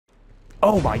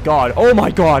Oh my god. Oh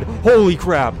my god. Holy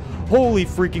crap. Holy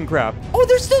freaking crap. Oh,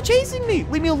 they're still chasing me.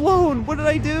 Leave me alone. What did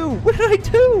I do? What did I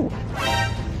do?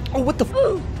 Oh, what the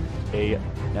f— a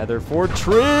nether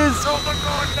fortress. Oh my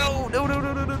god. No. No, no,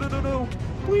 no, no, no, no, no, no.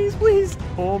 Please, please.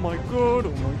 Oh my god.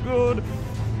 Oh my god.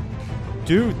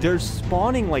 Dude, they're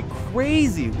spawning like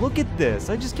crazy. Look at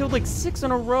this. I just killed like 6 in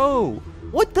a row.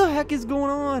 What the heck is going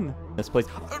on? This place.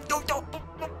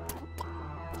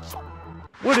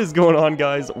 What is going on,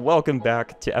 guys? Welcome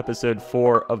back to episode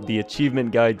 4 of the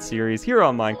Achievement Guide series here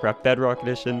on Minecraft Bedrock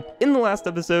Edition. In the last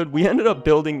episode, we ended up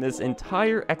building this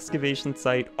entire excavation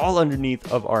site all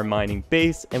underneath of our mining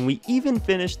base, and we even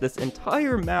finished this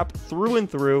entire map through and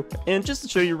through. And just to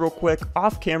show you real quick,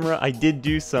 off camera, I did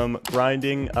do some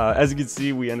grinding. As you can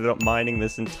see, we ended up mining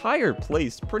this entire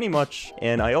place pretty much,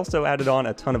 and I also added on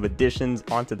a ton of additions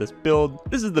onto this build.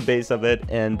 This is the base of it,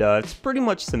 and it's pretty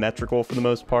much symmetrical for the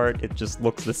most part. It just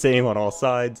looks the same on all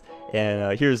sides,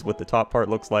 and here's what the top part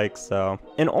looks like. So,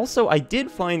 and also I did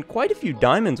find quite a few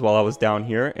diamonds while I was down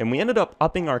here, and we ended up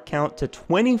upping our count to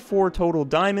 24 total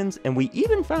diamonds, and we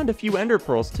even found a few ender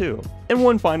pearls too. And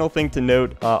one final thing to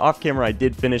note, off camera I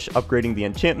did finish upgrading the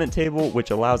enchantment table,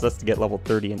 which allows us to get level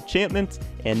 30 enchantments,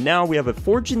 and now we have a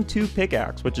Fortune 2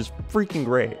 pickaxe, which is freaking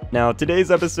great. Now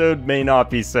today's episode may not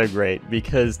be so great,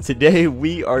 because today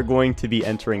we are going to be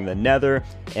entering the Nether,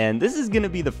 and this is going to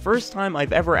be the first time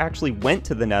I've ever actually went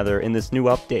to the Nether in this new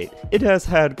update. It has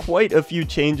had quite a few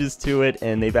changes to it,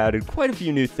 and they've added quite a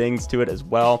few new things to it as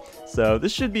well, so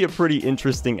this should be a pretty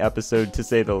interesting episode to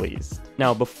say the least.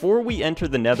 Now before we enter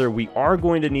the Nether, we are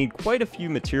going to need quite a few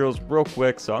materials real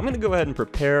quick, so I'm going to go ahead and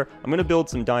prepare. I'm going to build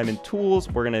some diamond tools.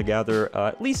 We're going to gather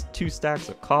at least 2 stacks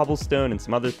of cobblestone and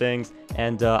some other things,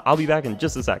 and I'll be back in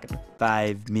just a second.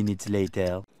 5 minutes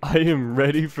later. I am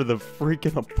ready for the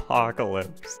freaking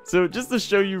apocalypse. So just to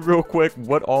show you real quick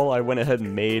what all I went ahead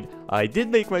and made, I did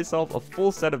make myself a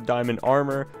full set of diamond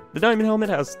armor. The diamond helmet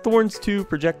has Thorns 2,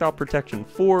 Projectile Protection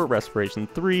 4, Respiration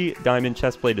 3, Diamond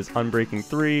Chestplate is Unbreaking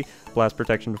 3, Blast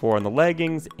Protection 4 on the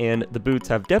leggings, and the boots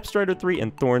have Depth Strider 3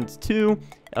 and Thorns 2.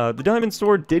 The diamond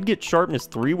sword did get Sharpness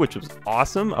 3, which was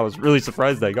awesome. I was really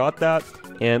surprised I got that.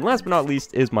 And last but not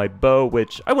least is my bow,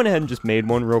 which I went ahead and just made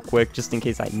one real quick just in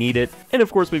case I need it. And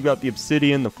of course we've got the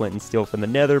obsidian, the flint and steel from the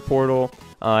Nether portal.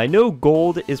 I know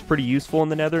gold is pretty useful in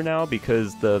the Nether now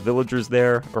because the villagers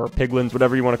there, or piglins,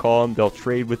 whatever you want to call them, they'll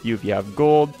trade with you if you have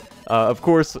gold. Of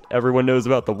course, everyone knows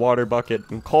about the water bucket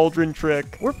and cauldron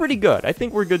trick. We're pretty good. I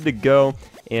think we're good to go.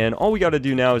 And all we got to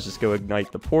do now is just go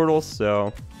ignite the portal.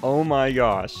 So, oh my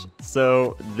gosh.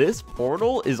 So this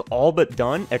portal is all but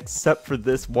done except for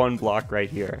this one block right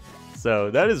here. So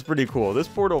that is pretty cool. This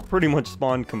portal pretty much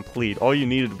spawned complete. All you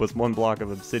needed was 1 block of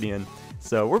obsidian.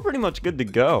 So we're pretty much good to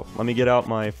go. Let me get out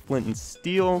my flint and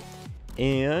steel.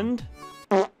 And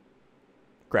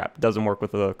crap, doesn't work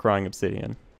with the crying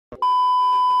obsidian.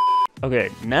 Okay,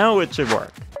 now it should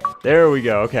work. There we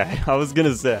go. Okay, I was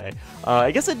gonna say.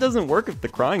 I guess it doesn't work if the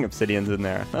crying obsidian's in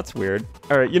there. That's weird.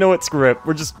 All right, you know what? Screw it.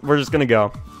 We're just gonna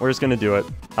go. We're just gonna do it.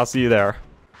 I'll see you there.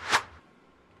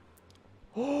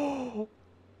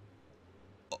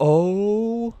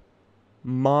 Oh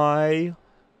my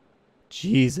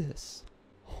Jesus.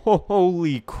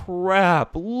 Holy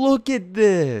crap. Look at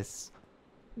this.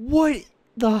 What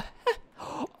the heck?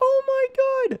 Oh my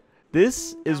god.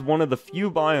 This is one of the few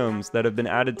biomes that have been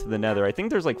added to the Nether. I think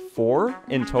there's like 4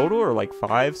 in total, or like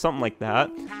 5, something like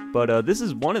that. But this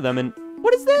is one of them, and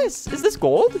what is this? Is this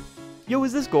gold? Yo,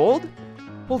 is this gold?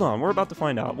 Hold on, we're about to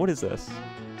find out. What is this?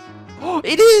 Oh,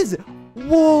 it is!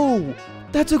 Whoa!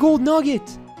 That's a gold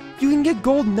nugget! You can get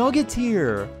gold nuggets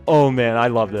here! Oh man, I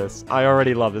love this. I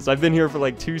already love this. I've been here for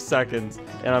like 2 seconds,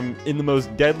 and I'm in the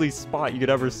most deadly spot you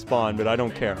could ever spawn, but I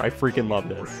don't care. I freaking love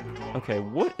this. Okay,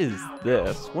 what is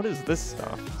this? What is this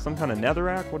stuff? Some kind of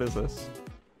netherrack? What is this?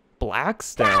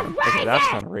 Blackstone. Okay, that's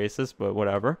kind of racist, but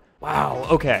whatever. Wow,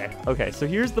 okay. Okay, so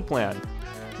here's the plan.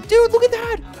 Dude, look at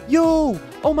that! Yo!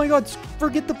 Oh my god,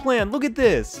 forget the plan. Look at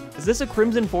this. Is this a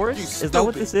crimson forest? Is that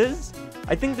what this is?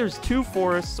 I think there's 2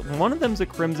 forests. One of them's a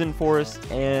crimson forest,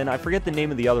 and I forget the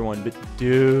name of the other one, but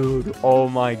dude, oh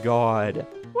my god.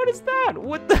 What is that?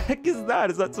 What the heck is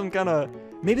that? Is that some kind of...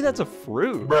 Maybe that's a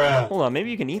fruit. Bruh. Hold on,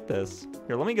 maybe you can eat this.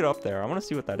 Here, let me get up there. I want to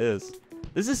see what that is.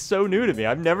 This is so new to me.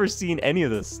 I've never seen any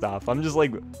of this stuff. I'm just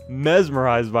like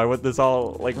mesmerized by what this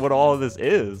all, like what all of this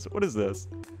is. What is this?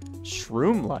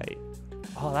 Shroom light.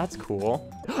 Oh, that's cool.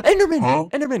 Enderman! Huh?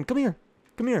 Enderman, come here.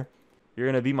 Come here. You're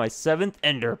gonna be my 7th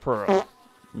ender pearl.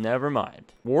 Never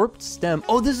mind. Warped stem.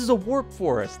 Oh, this is a warp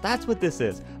forest. That's what this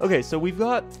is. Okay, so we've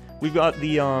got we've got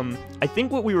the, I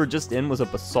think what we were just in was a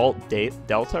basalt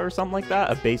delta or something like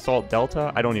that. A basalt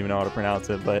delta. I don't even know how to pronounce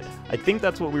it, but I think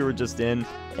that's what we were just in.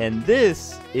 And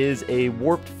this is a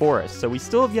warped forest. So we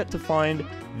still have yet to find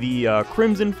the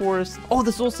Crimson Forest. Oh,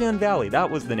 the Soul Sand Valley.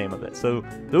 That was the name of it. So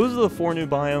those are the 4 new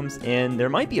biomes, and there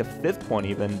might be a 5th one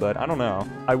even, but I don't know.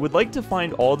 I would like to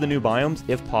find all the new biomes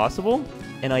if possible,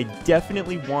 and I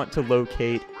definitely want to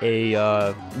locate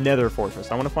a Nether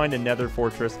fortress. I want to find a Nether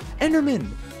fortress. Enderman!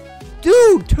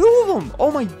 Dude, 2 of them!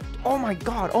 Oh my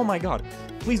god, oh my god.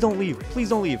 Please don't leave. Please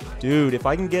don't leave. Dude, if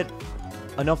I can get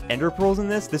enough ender pearls in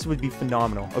this, this would be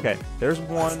phenomenal. Okay, there's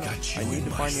one. I need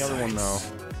to find the other one though.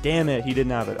 Damn it, he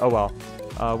didn't have it. Oh well.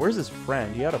 Where's his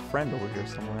friend? He had a friend over here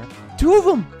somewhere. 2 of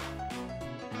them!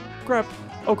 Crap.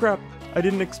 Oh crap. I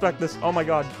didn't expect this. Oh my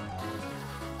god.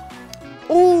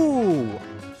 Oh!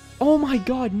 Oh my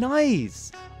god,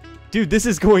 nice! Dude, this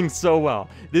is going so well.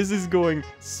 This is going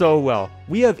so well.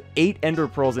 We have 8 ender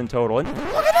pearls in total. And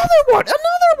look, another one!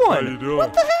 Another one! How you doing?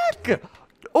 What the heck?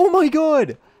 Oh my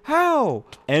god! How?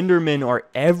 Endermen are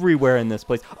everywhere in this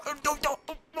place.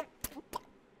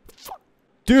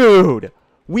 Dude,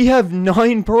 we have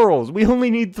 9 pearls. We only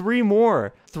need 3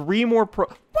 more. 3 more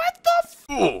pearls. What the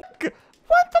fuck?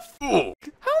 What the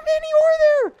fuck? How many are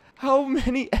there? How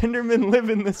many Endermen live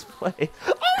in this place?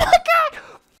 Oh my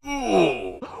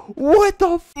god! What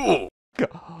the fuck?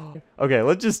 Okay,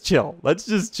 let's just chill. Let's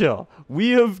just chill. We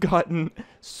have gotten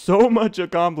so much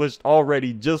accomplished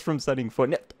already just from setting foot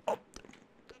in it.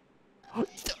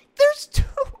 There's 2.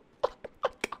 Oh my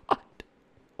god.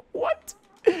 What?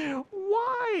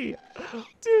 Why?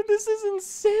 Dude, this is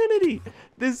insanity.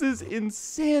 This is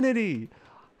insanity.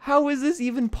 How is this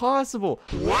even possible?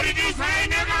 What did you say,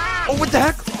 nigga? Oh, what the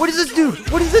heck? What is this dude?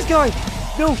 What is this guy?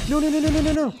 No, no, no, no, no, no,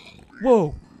 no, no.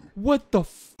 Whoa. What the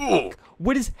fuck?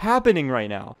 What is happening right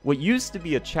now? What used to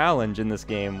be a challenge in this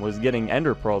game was getting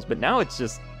ender pearls, but now it's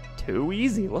just too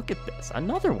easy. Look at this.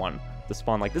 Another one to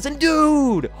spawn like this. And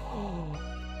dude!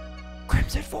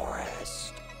 Crimson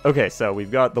Forest. Okay, so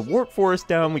we've got the Warp Forest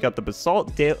down, we got the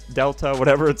Basalt Delta,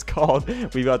 whatever it's called,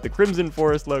 we've got the Crimson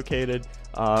Forest located.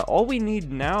 All we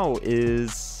need now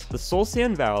is the Soul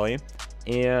Sand Valley,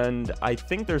 and I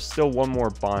think there's still one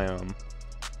more biome.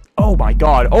 Oh my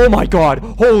god,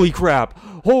 holy crap,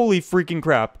 holy freaking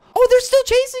crap. Oh, they're still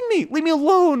chasing me! Leave me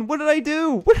alone! What did I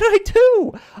do? What did I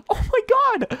do? Oh my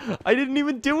god! I didn't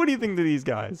even do anything to these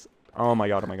guys. Oh my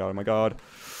god, oh my god, oh my god.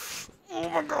 Oh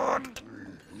my god!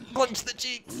 Punch the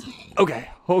cheeks! Okay.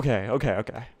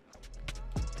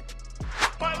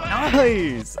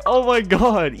 Nice! Oh my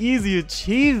god, easy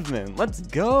achievement! Let's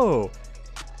go!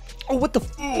 Oh, what the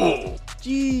f-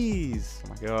 Jeez! Oh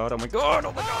my god, oh my god,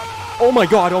 oh my god! Oh my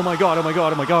god, oh my god, oh my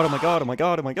god, oh my god, oh my god, oh my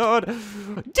god, oh my god!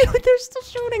 Dude, they're still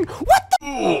shooting! What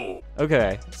the-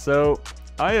 Okay, so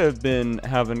I have been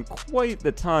having quite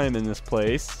the time in this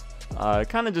place.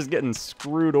 Kind of just getting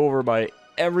screwed over by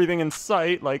everything in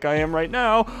sight like I am right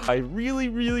now. I really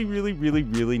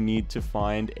need to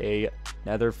find a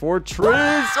Nether fortress.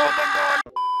 Oh my god!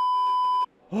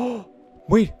 Oh,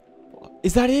 wait.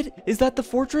 Is that it? Is that the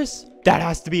fortress? That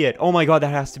has to be it. Oh my god,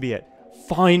 that has to be it.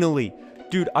 Finally.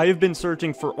 Dude, I have been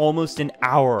searching for almost an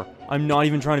hour. I'm not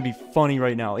even trying to be funny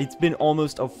right now. It's been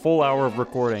almost a full hour of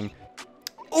recording.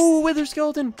 Oh, wither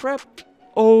skeleton. Crap.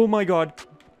 Oh my god.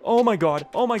 Oh my god,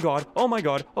 oh my god, oh my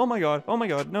god, oh my god, oh my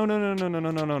god, no, no, no, no, no, no,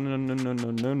 no, no, no, no, no,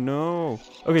 no, no, no.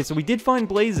 Okay, so we did find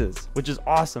blazes, which is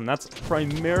awesome. That's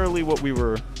primarily what we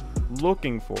were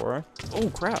looking for. Oh,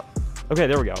 crap. Okay,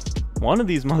 there we go. One of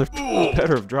these motherfuckers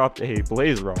better have dropped a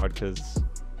blaze rod, because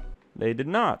they did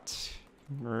not.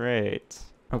 Great.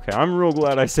 Okay, I'm real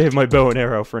glad I saved my bow and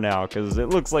arrow for now, because it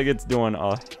looks like it's doing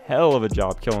a hell of a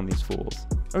job killing these fools.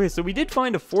 Okay, so we did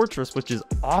find a fortress, which is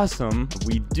awesome.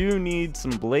 We do need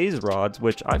some blaze rods,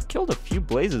 which I've killed a few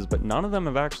blazes, but none of them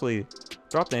have actually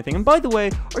dropped anything. And by the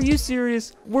way, are you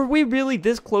serious? Were we really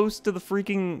this close to the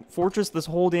freaking fortress this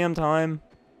whole damn time?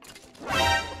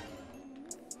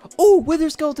 Oh, wither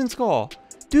skeleton skull.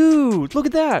 Dude, look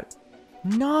at that.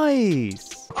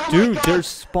 Nice. Dude, they're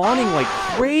spawning like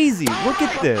crazy. Look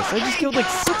at this. I just killed like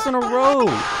 6 in a row.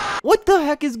 What the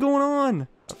heck is going on?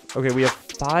 Okay, we have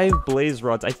 5 blaze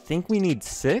rods. I think we need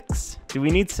 6. Do we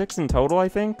need 6 in total, I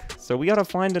think? So we gotta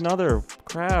find another.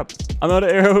 Crap. I'm out of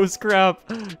arrows. Crap.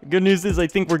 Good news is I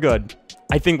think we're good.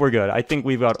 I think we're good. I think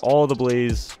we've got all the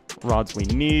blaze rods we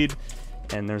need.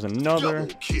 And there's another.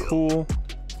 Cool.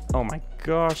 Oh my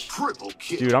gosh. Triple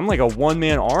kill. Dude, I'm like a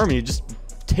one-man army just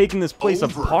taking this place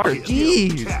apart.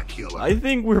 Jeez. I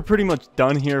think we're pretty much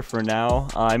done here for now.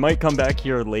 I might come back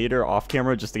here later off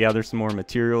camera just to gather some more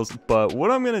materials, but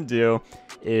what I'm gonna do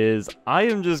is I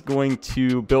am just going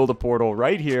to build a portal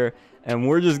right here, and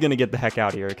we're just gonna get the heck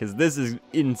out of here because this is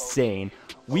insane.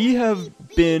 We have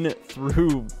been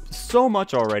through so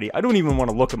much already. I don't even want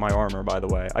to look at my armor, by the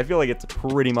way. I feel like it's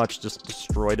pretty much just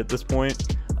destroyed at this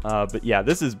point. But yeah,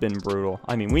 this has been brutal.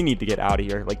 I mean, we need to get out of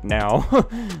here, like, now.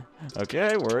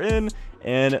 Okay, we're in,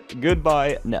 and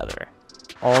goodbye, Nether.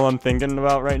 All I'm thinking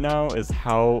about right now is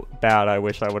how bad I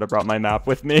wish I would have brought my map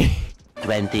with me.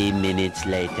 20 minutes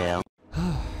later.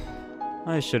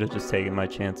 I should have just taken my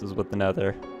chances with the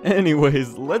Nether.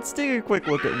 Anyways, let's take a quick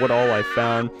look at what all I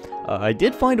found. I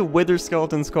did find a wither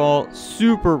skeleton skull,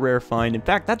 super rare find. In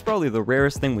fact, that's probably the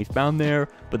rarest thing we found there.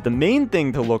 But the main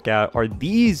thing to look at are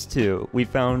these two. We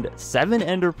found 7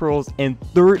 ender pearls and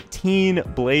 13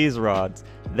 blaze rods.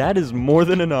 That is more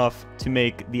than enough to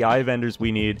make the eye of enders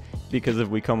we need, because if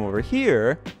we come over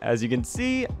here, as you can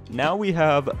see, now we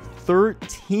have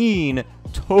 13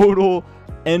 total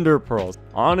ender pearls.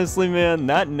 Honestly, man,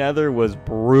 that Nether was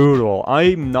brutal.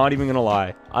 I'm not even gonna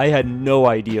lie. I had no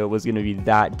idea it was gonna be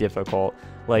that difficult.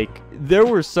 Like, there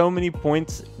were so many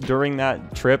points during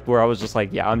that trip where I was just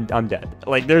like, yeah, I'm dead.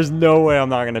 Like, there's no way I'm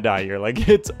not gonna die here. Like,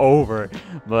 it's over.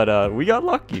 But we got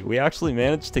lucky. We actually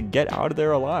managed to get out of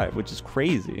there alive, which is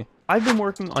crazy. I've been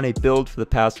working on a build for the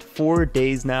past 4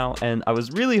 days now, and I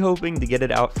was really hoping to get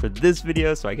it out for this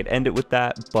video so I could end it with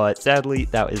that, but sadly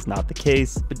that is not the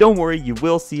case. But don't worry, you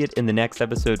will see it in the next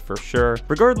episode for sure.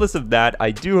 Regardless of that,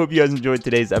 I do hope you guys enjoyed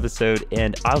today's episode,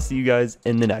 and I'll see you guys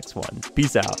in the next one.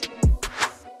 Peace out.